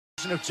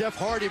of Jeff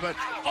Hardy, but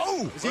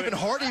is even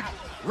Hardy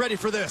ready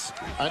for this?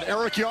 And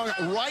Eric Young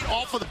right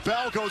off of the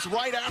bell goes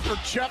right after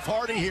Jeff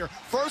Hardy here.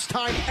 First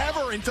time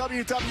ever in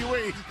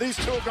WWE, these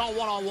two have gone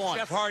one-on-one.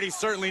 Jeff Hardy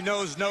certainly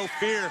knows no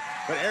fear,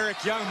 but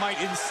Eric Young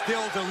might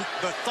instill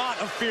the thought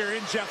of fear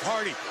in Jeff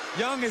Hardy.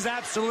 Young is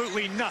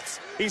absolutely nuts.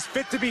 He's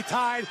fit to be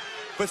tied,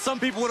 but some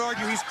people would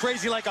argue he's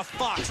crazy like a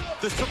fox,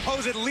 the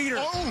supposed leader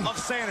of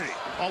sanity.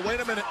 Oh, wait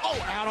a minute. Oh,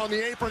 out on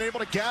the apron, able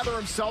to gather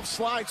himself,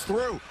 slides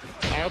through.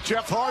 Now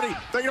Jeff Hardy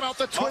thinking about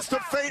the twist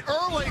of fate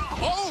early.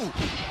 Oh,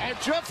 and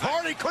Jeff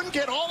Hardy couldn't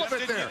get all of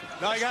it there.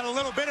 No, he got a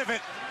little bit of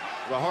it.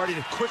 Well, Hardy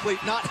quickly,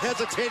 not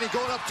hesitating,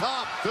 going up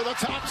top. To the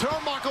top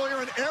turnbuckle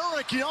here, and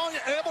Eric Young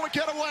able to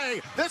get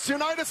away. This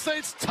United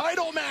States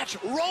title match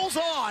rolls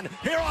on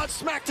here on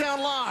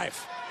SmackDown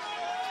Live.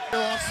 Here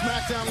on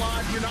SmackDown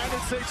Live, United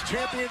States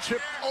Championship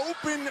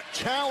Open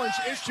Challenge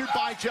issued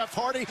by Jeff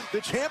Hardy.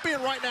 The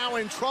champion right now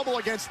in trouble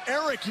against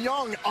Eric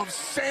Young of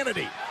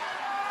Sanity.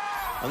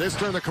 And this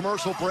during the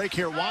commercial break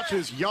here,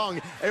 watches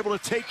Young able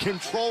to take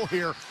control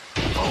here.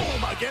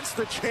 Boom, against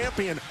the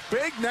champion.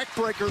 Big neck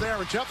breaker there,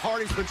 and Jeff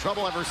Hardy's been in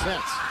trouble ever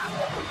since.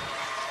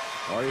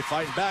 Hardy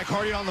fighting back,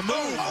 Hardy on the move.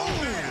 Oh,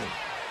 man.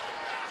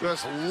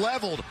 Just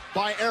leveled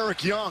by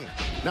Eric Young.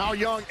 Now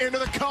Young into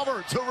the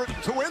cover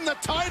to win the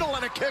title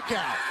and a kick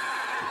out.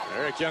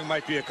 Eric Young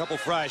might be a couple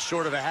fries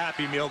short of a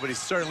Happy Meal, but he's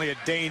certainly a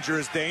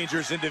dangerous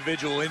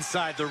individual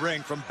inside the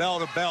ring. From bell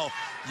to bell,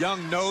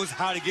 Young knows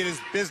how to get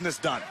his business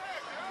done.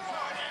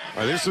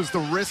 This is the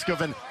risk of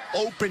an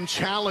open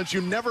challenge.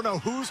 You never know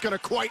who's going to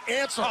quite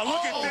answer. Oh,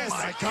 look at this.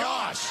 My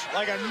gosh.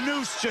 Like a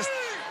noose just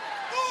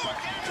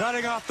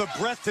cutting off the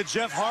breath to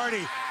Jeff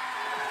Hardy.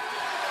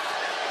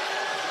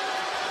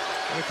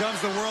 Here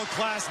comes the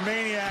world-class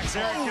maniacs.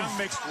 Eric Young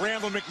makes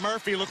Randall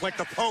McMurphy look like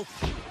the Pope.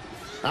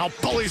 Now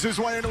bullies his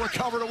way into a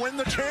cover to win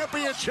the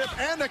championship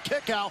and a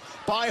kick out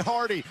by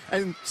Hardy.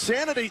 And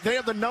Sanity, they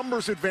have the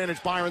numbers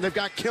advantage, Byron. They've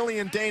got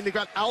Killian Dane, they've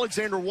got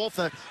Alexander Wolf.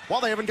 While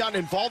they haven't gotten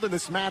involved in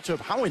this matchup,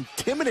 how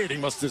intimidating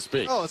must this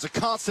be? Oh, it's a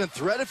constant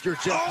threat if you're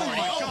Jeff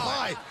Hardy. Oh,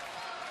 my God.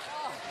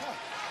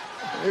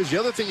 Here's the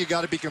other thing you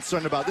got to be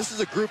concerned about. This is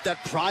a group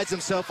that prides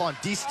himself on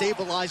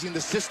destabilizing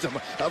the system,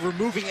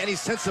 removing any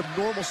sense of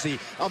normalcy.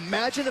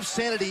 Imagine if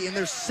Sanity, in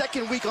their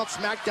second week on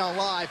SmackDown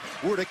Live,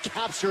 were to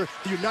capture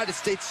the United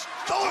States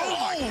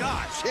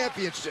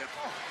Championship.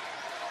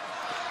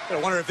 I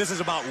wonder if this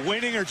is about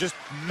winning or just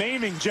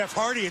maiming Jeff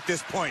Hardy at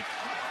this point.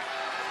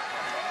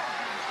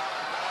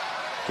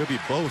 Could be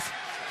both.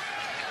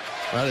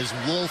 That is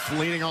Wolf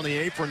leaning on the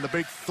apron. The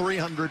big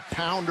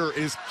 300-pounder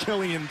is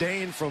Killian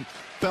Dane from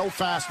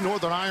Belfast,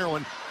 Northern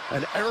Ireland.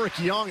 And Eric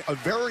Young, a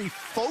very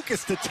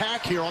focused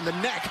attack here on the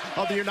neck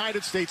of the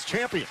United States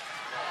champion.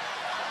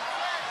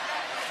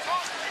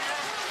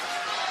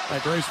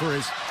 That grace for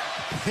his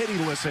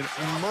pitiless and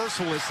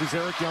merciless as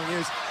Eric Young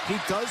is, he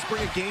does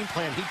bring a game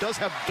plan. He does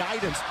have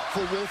guidance for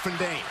Wolf and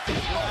Dane.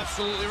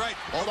 Absolutely right.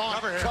 Hold on,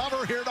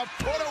 cover here to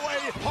put away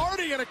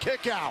Hardy and a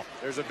kick out.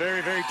 There's a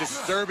very, very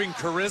disturbing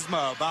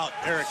charisma about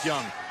Eric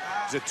Young.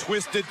 He's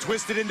a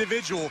twisted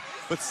individual,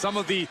 but some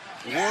of the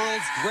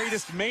world's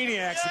greatest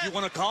maniacs, if you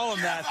want to call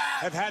them that,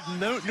 have had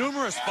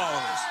numerous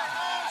followers.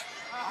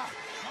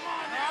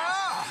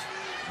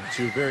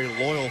 Two very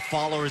loyal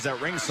followers at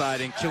ringside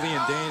in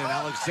Killian Dane and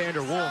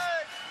Alexander Wolf.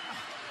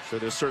 So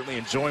they're certainly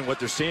enjoying what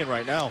they're seeing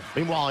right now.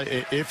 Meanwhile,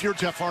 if you're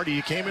Jeff Hardy,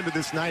 you came into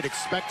this night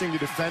expecting to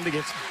defend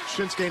against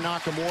Shinsuke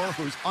Nakamura,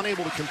 who's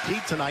unable to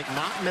compete tonight,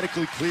 not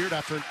medically cleared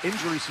after an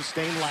injury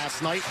sustained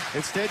last night.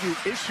 Instead, you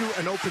issue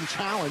an open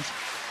challenge,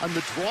 and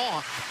the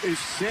draw is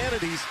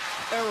Sanity's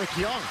Eric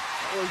Young.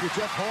 Well, you're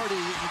Jeff Hardy,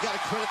 you got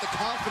to credit the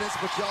confidence,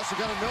 but you also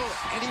got to know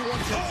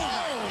anyone can.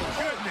 Oh,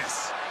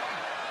 goodness.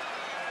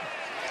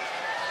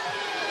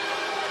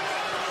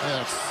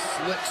 A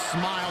slick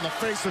smile on the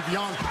face of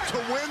Young to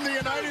win the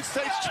United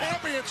States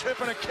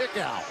Championship and a kick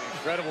out.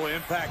 Incredible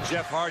impact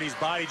Jeff Hardy's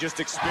body just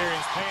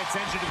experienced. Pay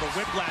attention to the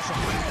whiplash.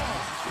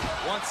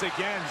 Once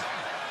again,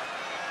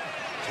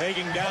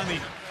 taking down the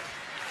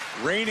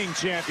reigning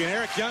champion.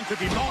 Eric Young could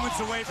be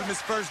moments away from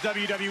his first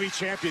WWE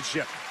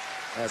Championship.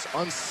 As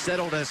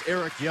unsettled as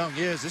Eric Young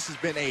is, this has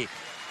been a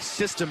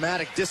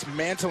systematic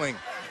dismantling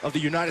of the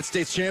United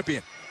States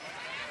champion.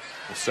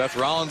 Seth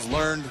Rollins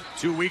learned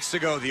 2 weeks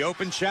ago the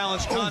open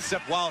challenge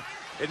concept, while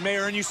it may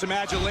earn you some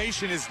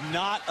adulation, is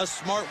not a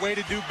smart way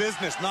to do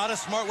business, not a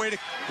smart way to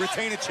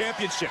retain a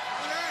championship.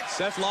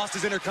 Seth lost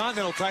his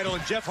Intercontinental title,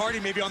 and Jeff Hardy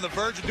may be on the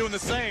verge of doing the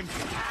same.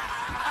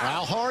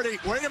 Now Hardy,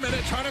 wait a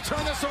minute, trying to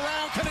turn this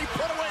around. Can he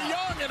put away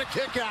Young and a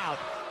kick out?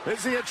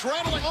 Is the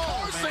adrenaline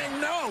coursing?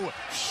 No.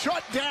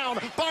 Shut down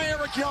by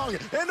Eric Young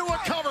into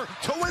a cover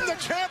to win the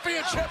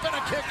championship and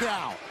a kick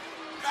out.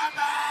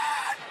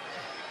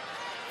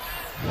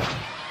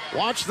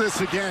 Watch this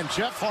again.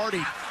 Jeff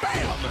Hardy,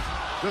 bam,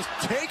 just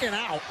taken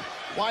out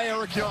by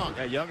Eric Young.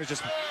 Yeah, Young is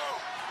just...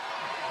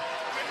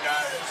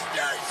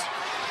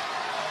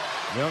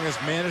 Young has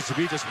managed to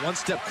be just one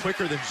step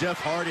quicker than Jeff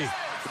Hardy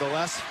for the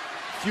last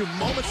few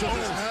moments of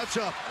this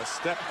matchup. A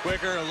step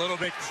quicker, a little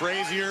bit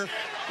crazier,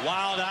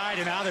 wild-eyed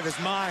and out of his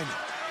mind.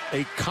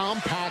 A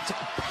compact,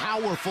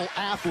 powerful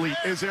athlete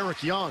is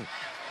Eric Young.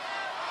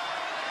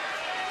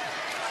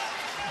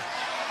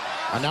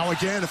 And now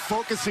again,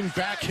 focusing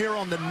back here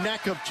on the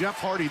neck of Jeff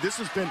Hardy. This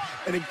has been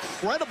an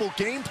incredible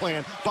game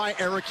plan by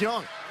Eric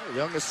Young.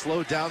 Young has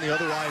slowed down the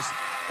otherwise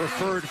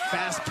preferred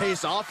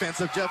fast-paced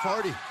offense of Jeff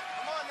Hardy.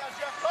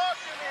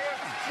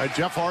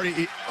 Jeff Hardy,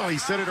 he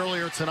said it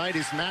earlier tonight,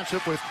 his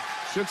matchup with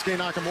Shinsuke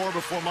Nakamura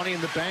before Money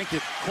in the Bank,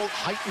 it, quote,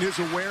 heightened his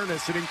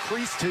awareness. It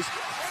increased his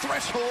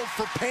threshold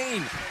for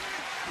pain.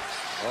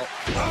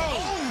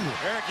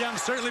 Oh! Eric Young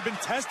certainly been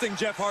testing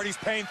Jeff Hardy's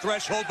pain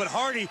threshold, but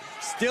Hardy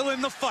still in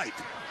the fight.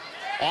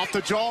 Off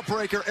the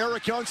jawbreaker,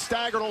 Eric Young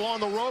staggered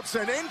along the ropes,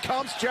 and in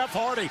comes Jeff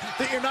Hardy,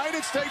 the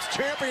United States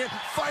champion,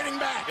 fighting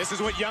back. This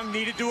is what Young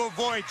needed to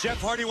avoid.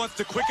 Jeff Hardy wants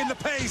to quicken the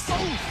pace.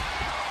 Oh!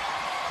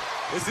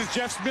 This is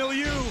Jeff's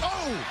milieu.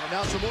 Oh! And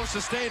now some more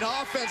sustained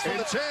offense from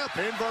the champ.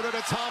 Inverted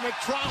atomic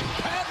drop,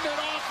 patented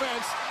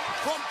offense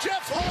from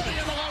Jeff Hardy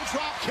in the low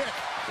drop kick.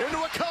 Into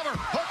a cover,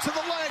 hook to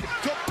the leg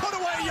to put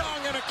away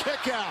Young and a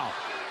kick out.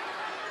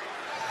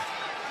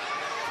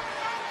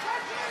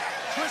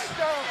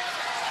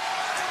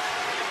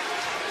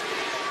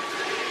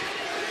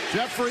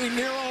 Jeffrey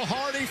Nero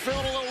Hardy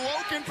feeling a little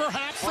woken,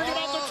 perhaps thinking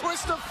about the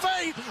twist of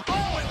fate.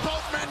 Oh, and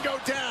both men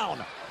go down.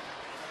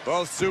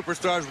 Both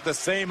superstars with the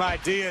same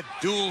idea,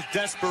 dual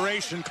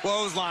desperation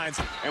clotheslines,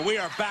 and we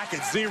are back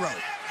at 0.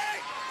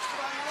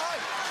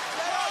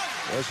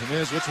 Question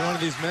is, which one of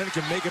these men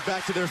can make it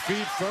back to their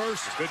feet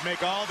first? Could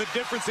make all the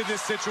difference in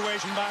this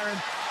situation, Byron.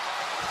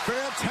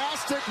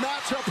 Fantastic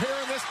matchup here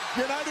in this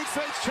United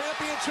States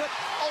Championship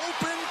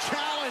Open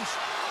Challenge.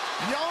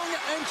 Young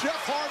and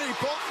Jeff Hardy,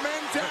 both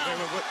men down.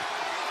 Wait.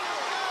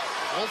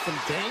 Wolf and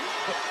Dane?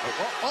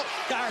 Oh,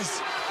 guys.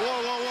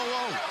 Whoa.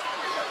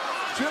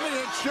 Jimmy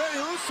and Jey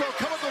Uso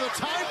coming to the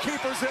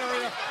timekeeper's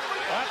area.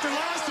 After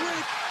last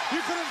week,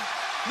 you could have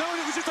known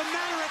it was just a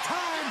matter of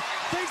time.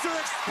 Things are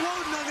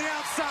exploding on the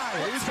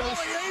outside.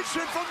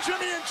 Retaliation from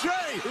Jimmy and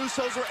Jey.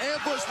 Usos were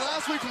ambushed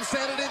last week from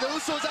Sanity. The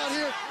Usos out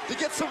here to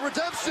get some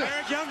redemption.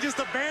 Eric Young just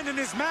abandoned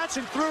his match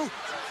and threw.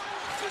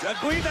 I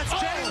believe that's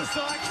Jey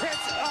Uso. I can't.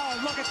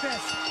 Oh, look at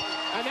this.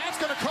 And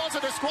that's going to cause a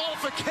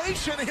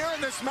disqualification here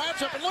in this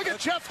matchup. And look at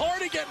Jeff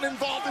Hardy getting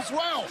involved as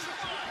well.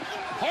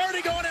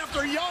 Hardy going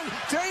after Young.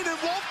 Dane and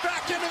Wolf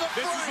back into the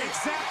fray. This is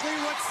exactly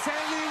what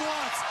Sanity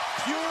wants.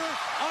 Pure,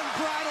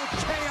 unbridled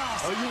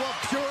chaos. Oh, you want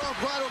pure,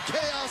 unbridled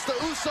chaos? The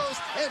Usos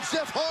and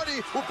Jeff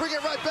Hardy will bring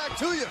it right back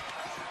to you.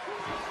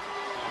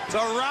 It's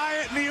a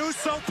riot in the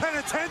Uso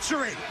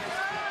penitentiary.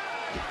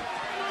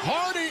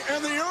 Hardy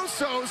and the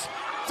Usos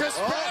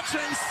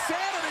dispatching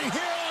Sanity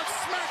here on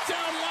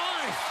SmackDown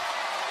Live.